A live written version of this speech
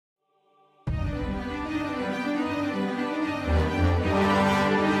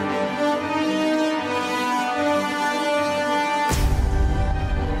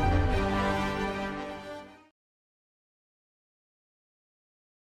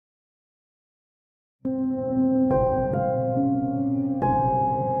Black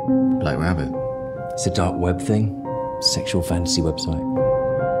Rabbit. It's a dark web thing. Sexual fantasy website.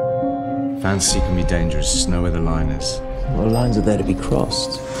 Fantasy can be dangerous, just know where the line is. What lines are there to be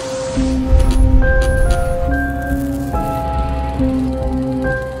crossed?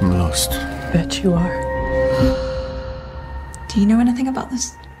 I'm lost. Bet you are. Do you know anything about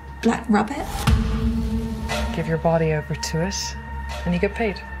this Black Rabbit? Give your body over to us, and you get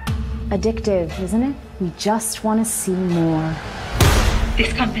paid. Addictive, isn't it? We just want to see more.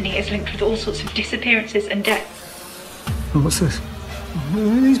 This company is linked with all sorts of disappearances and deaths. What's this?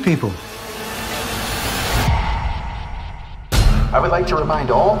 Who are these people? I would like to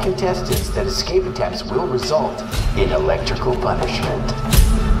remind all contestants that escape attempts will result in electrical punishment.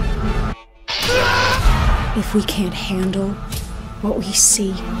 If we can't handle what we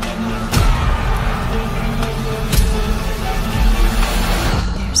see,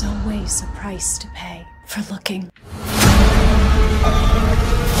 there's always a price to pay for looking.